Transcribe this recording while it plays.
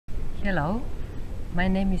Hello, my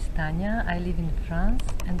name is Tania, I live in France,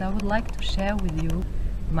 and I would like to share with you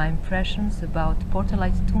my impressions about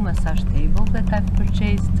Porta-lite II massage table that I've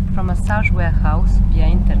purchased from a massage warehouse via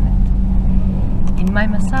internet. In my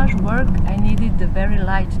massage work I needed a very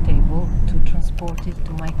light table to transport it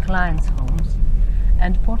to my clients' homes,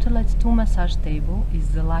 and Porta-lite II massage table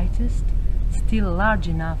is the lightest, still large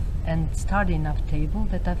enough and sturdy enough table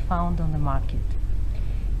that I found on the market.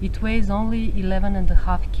 It weighs only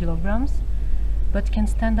 11.5 kilograms, but can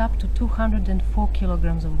stand up to 204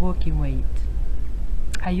 kilograms of working weight.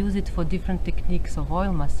 I use it for different techniques of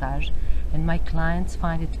oil massage, and my clients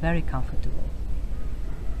find it very comfortable.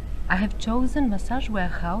 I have chosen Massage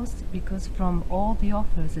Warehouse because from all the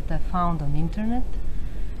offers that I found on internet,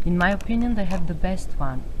 in my opinion they have the best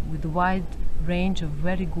one, with a wide range of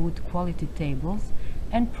very good quality tables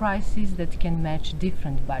and prices that can match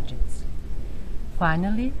different budgets.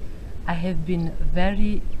 Finally, I have been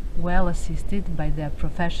very well assisted by their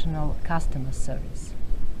professional customer service.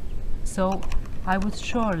 So I would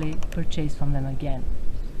surely purchase from them again.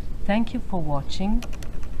 Thank you for watching.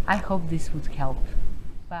 I hope this would help.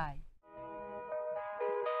 Bye.